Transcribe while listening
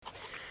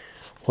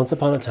Once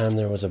upon a time,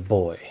 there was a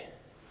boy,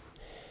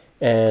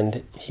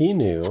 and he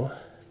knew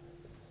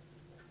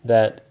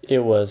that it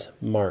was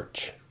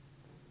March.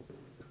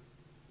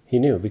 He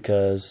knew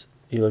because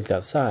he looked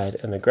outside,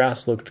 and the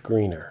grass looked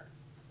greener.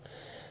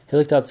 He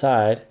looked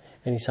outside,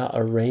 and he saw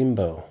a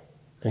rainbow,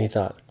 and he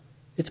thought,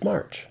 it's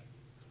March.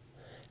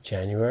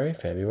 January,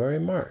 February,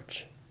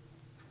 March.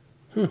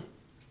 And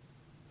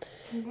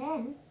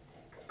then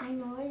I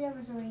know why there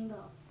was a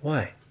rainbow.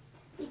 Why?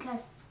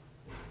 Because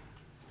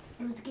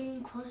it was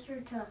getting closer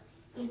to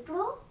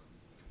April,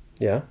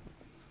 Yeah?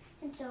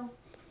 and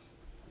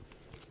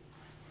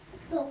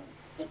so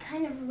it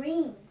kind of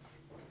rains.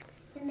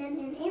 And then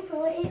in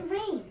April it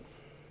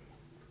rains.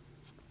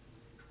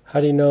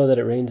 How do you know that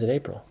it rains in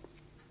April?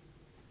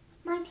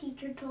 My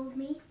teacher told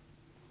me.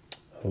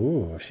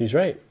 Ooh, she's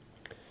right.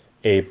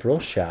 April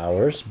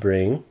showers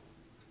bring...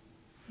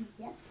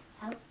 Yep,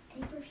 out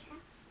April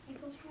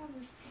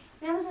showers.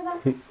 And I was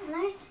about, and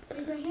I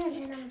raised my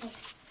hand, and I was like,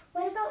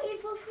 what about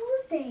April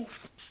Fool's Day?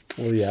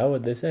 Well, yeah,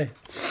 what'd they say?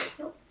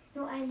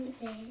 No, I didn't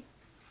say it.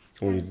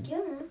 Well, I'm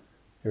gonna.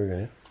 you were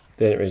gonna.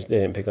 They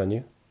didn't pick on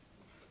you?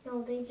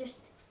 No, they just.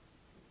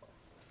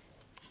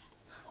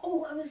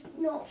 I was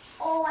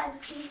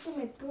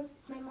thinking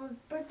my mom's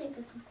birthday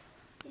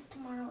is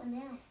tomorrow, and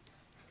then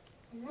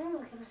I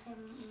was gonna say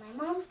my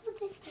mom's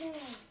birthday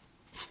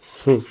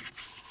today.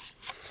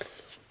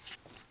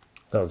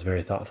 That was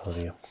very thoughtful of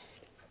you.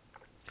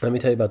 Let me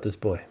tell you about this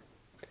boy.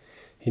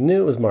 He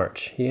knew it was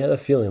March. He had a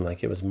feeling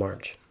like it was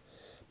March.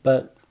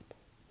 But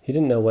he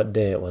didn't know what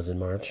day it was in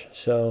March,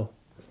 so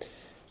He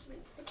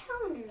went to the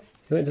calendar.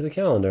 he went to the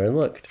calendar and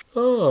looked.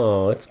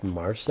 Oh, it's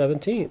March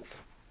 17th.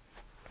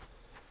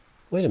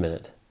 Wait a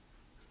minute.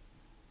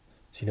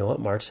 Do you know what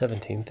March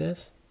 17th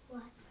is?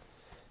 What?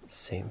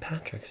 St.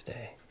 Patrick's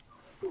Day.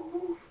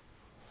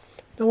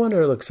 No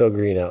wonder it looked so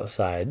green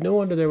outside. No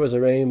wonder there was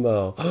a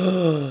rainbow.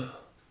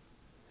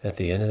 At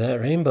the end of that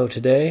rainbow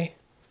today,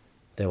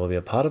 there will be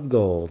a pot of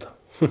gold.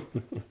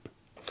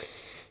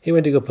 He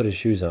went to go put his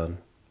shoes on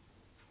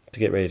to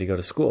get ready to go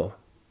to school.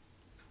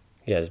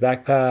 He had his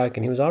backpack,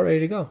 and he was all ready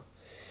to go.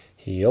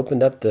 He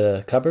opened up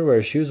the cupboard where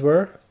his shoes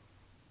were.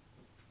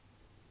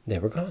 They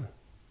were gone.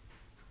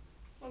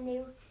 And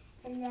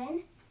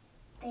then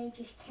they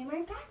just came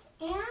right back,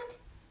 and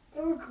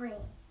they were green.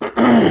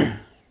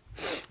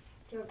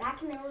 They were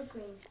back and they were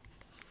green.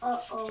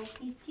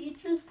 His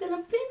teacher's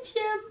gonna pinch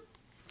him.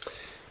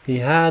 He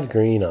had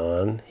green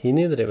on. He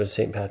knew that it was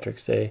St.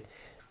 Patrick's Day.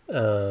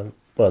 Well,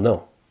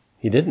 no,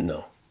 he didn't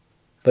know.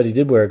 But he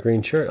did wear a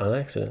green shirt on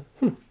accident.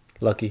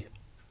 Lucky.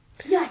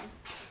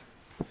 Yikes!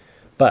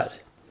 But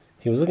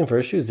he was looking for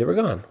his shoes. They were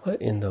gone.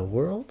 What in the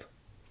world?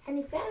 And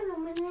he found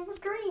them and they were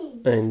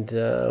green. And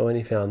when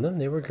he found them,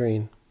 they were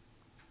green.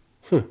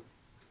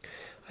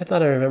 I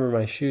thought I remember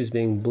my shoes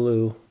being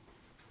blue.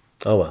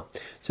 Oh, well.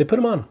 So he put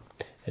them on.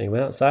 And he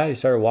went outside. He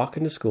started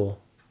walking to school.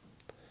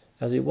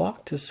 As he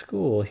walked to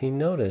school, he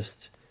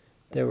noticed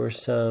there were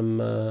some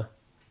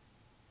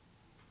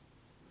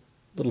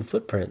little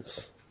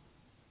footprints.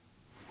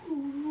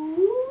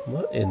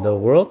 What in the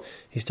world?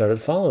 He started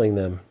following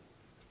them.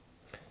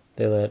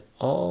 They led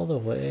all the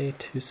way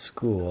to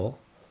school,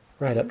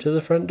 right up to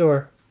the front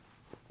door.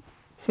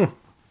 So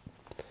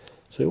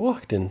he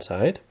walked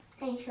inside.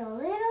 And he saw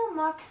little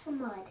marks of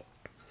mud.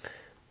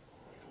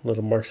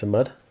 Little marks of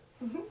mud.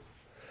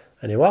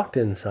 And he walked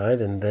inside,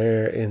 and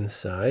there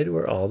inside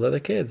were all the other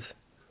kids.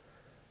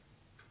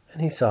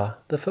 And he saw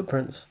the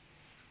footprints.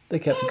 They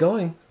kept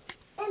going.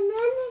 And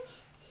then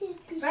his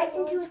teacher right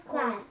into his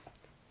class.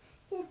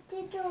 His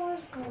teacher was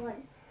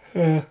gone.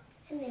 And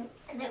they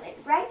went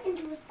right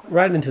into his class.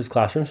 Right into his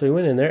classroom. So he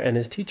went in there, and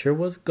his teacher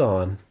was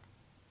gone.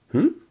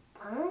 Huh?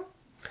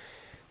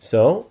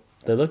 So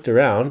they looked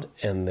around,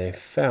 and they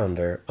found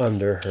her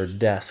under her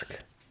desk.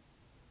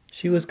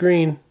 She was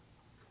green.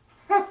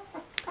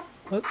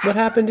 What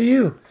happened to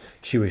you?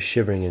 She was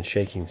shivering and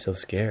shaking, so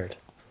scared.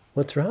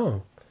 What's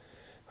wrong?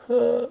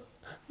 The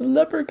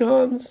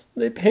leprechauns.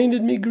 They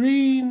painted me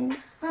green.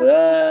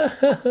 Oh,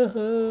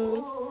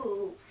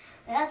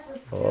 that's a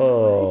scary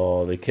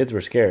Oh, the kids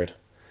were scared.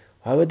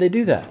 Why would they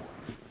do that?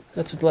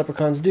 That's what the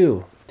leprechauns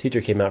do.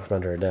 Teacher came out from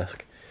under her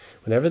desk.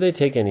 Whenever they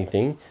take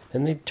anything,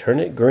 then they turn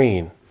it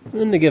green. And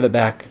then they give it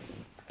back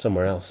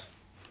somewhere else.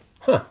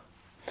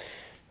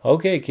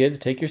 Okay, kids,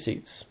 take your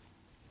seats.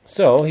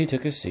 So he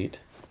took his seat,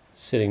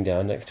 sitting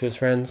down next to his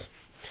friends.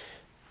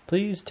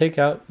 Please take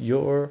out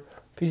your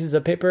pieces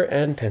of paper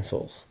and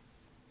pencils.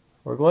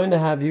 We're going to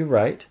have you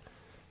write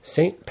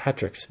St.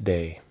 Patrick's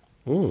Day.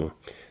 So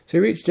he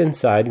reached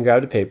inside and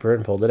grabbed a paper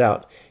and pulled it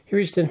out. He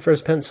reached in for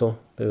his pencil,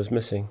 but it was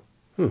missing.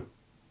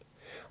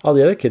 All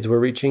the other kids were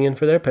reaching in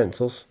for their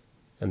pencils,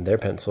 and their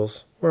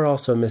pencils were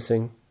also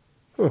missing.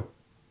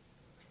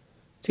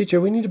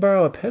 Teacher, we need to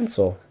borrow a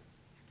pencil.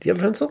 Do you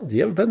have a pencil? Do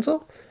you have a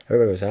pencil?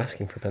 Everybody was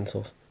asking for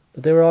pencils,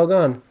 but they were all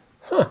gone.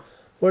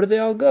 Where did they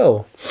all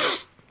go?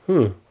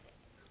 And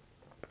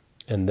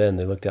then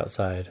they looked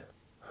outside.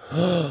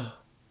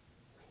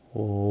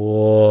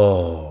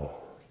 Whoa.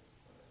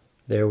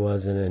 There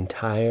was an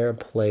entire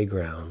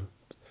playground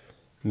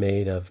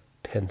made of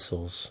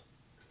pencils.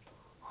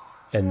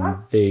 And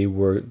they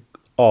were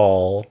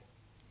all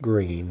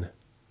green.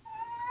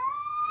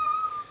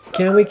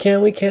 Can we,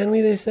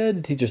 they said.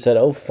 The teacher said,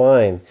 oh,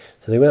 fine.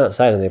 So they went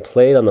outside and they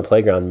played on the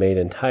playground made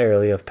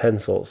entirely of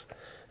pencils.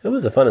 It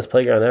was the funnest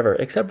playground ever,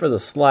 except for the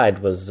slide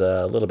was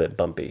a little bit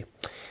bumpy.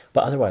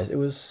 But otherwise, it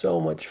was so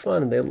much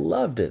fun, and they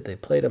loved it. They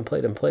played and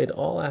played and played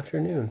all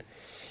afternoon.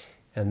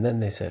 And then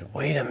they said,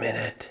 wait a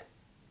minute.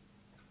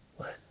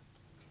 What?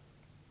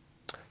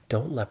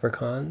 Don't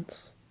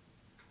leprechauns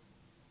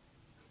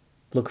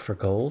look for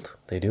gold?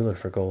 They do look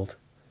for gold.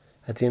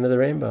 At the end of the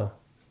rainbow.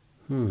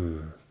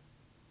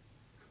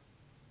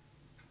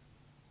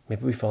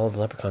 Maybe we follow the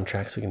leprechaun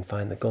tracks, we can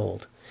find the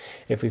gold.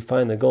 If we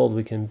find the gold,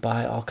 we can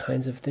buy all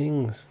kinds of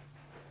things.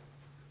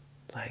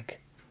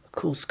 Like a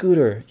cool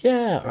scooter,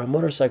 yeah, or a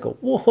motorcycle,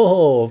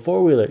 whoa, a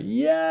four-wheeler,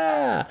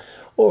 yeah,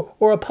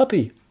 or a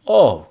puppy,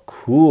 oh,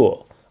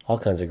 cool. All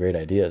kinds of great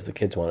ideas the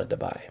kids wanted to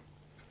buy.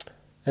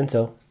 And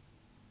so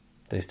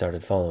they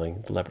started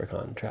following the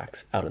leprechaun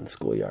tracks out in the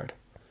schoolyard.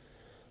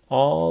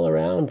 All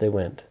around they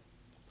went,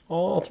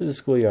 all through the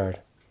schoolyard,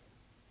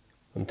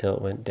 until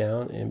it went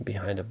down in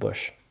behind a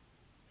bush.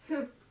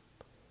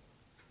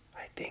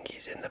 I think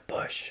he's in the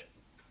bush,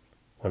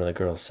 one of the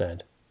girls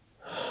said.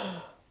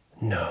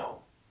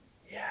 No.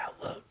 Yeah,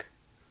 look.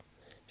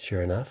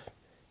 Sure enough,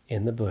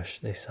 in the bush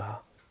they saw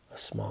a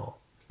small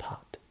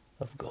pot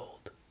of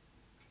gold.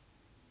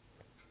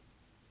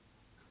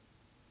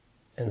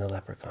 And the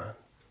leprechaun,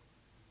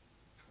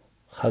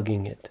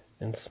 hugging it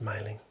and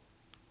smiling.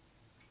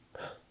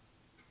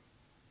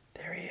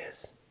 There he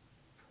is.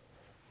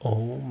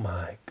 Oh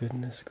my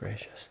goodness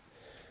gracious.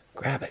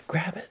 Grab it,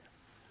 grab it.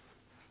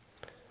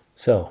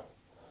 So,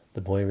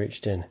 the boy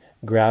reached in,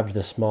 grabbed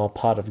the small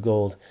pot of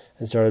gold,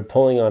 and started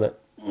pulling on it.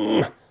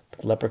 But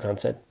the leprechaun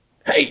said,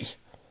 hey!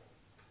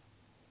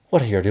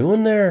 What are you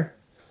doing there?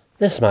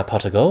 This is my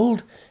pot of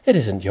gold. It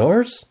isn't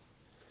yours.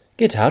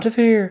 Get out of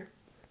here.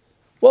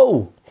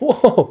 Whoa,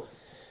 whoa.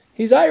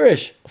 He's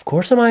Irish. Of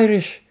course I'm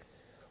Irish.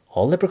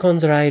 All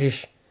leprechauns are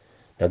Irish.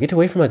 Now get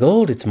away from my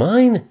gold. It's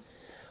mine.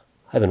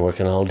 I've been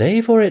working all day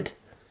for it.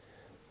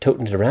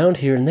 Toting it around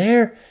here and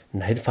there.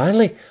 And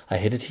finally, I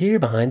hid it here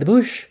behind the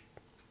bush.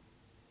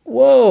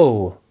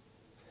 Whoa.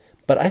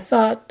 But I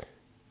thought...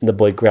 And the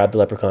boy grabbed the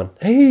leprechaun.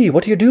 Hey,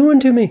 what are you doing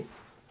to me?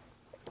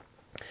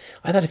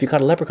 I thought if you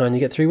caught a leprechaun, you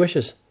get 3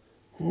 wishes.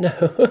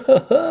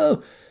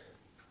 No.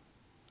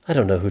 I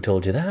don't know who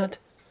told you that,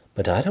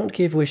 but I don't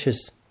give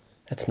wishes.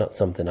 That's not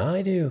something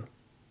I do.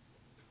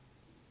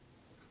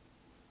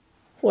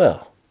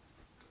 Well,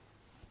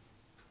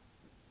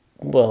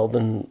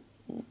 then,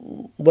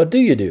 what do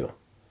you do?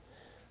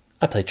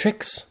 I play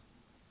tricks.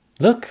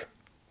 Look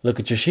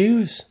at your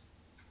shoes.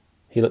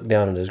 He looked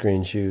down at his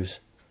green shoes.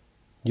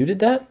 You did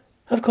that?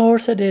 Of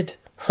course I did.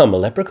 I'm a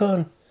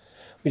leprechaun.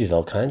 We did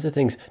all kinds of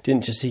things.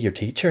 Didn't you see your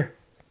teacher?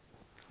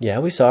 Yeah,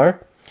 we saw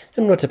her.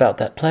 And what about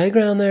that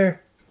playground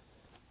there?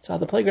 Saw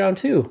the playground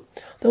too.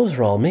 Those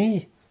were all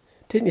me.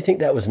 Didn't you think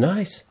that was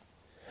nice?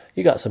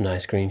 You got some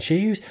nice green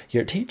shoes.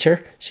 Your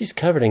teacher, she's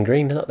covered in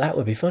green. Thought that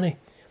would be funny.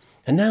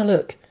 And now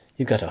look,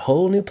 you've got a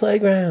whole new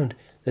playground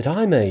that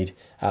I made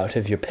out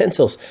of your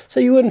pencils, so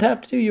you wouldn't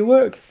have to do your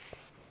work.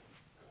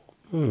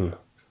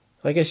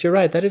 I guess you're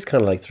right. That is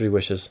kind of like 3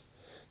 wishes.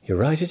 You're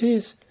right, it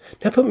is.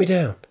 Now put me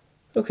down.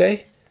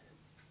 Okay.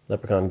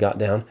 Leprechaun got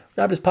down,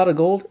 grabbed his pot of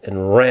gold,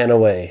 and ran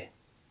away.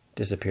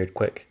 Disappeared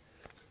quick.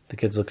 The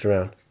kids looked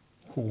around.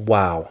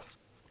 Wow.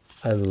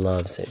 I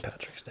love St.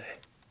 Patrick's Day.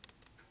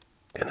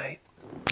 Good night.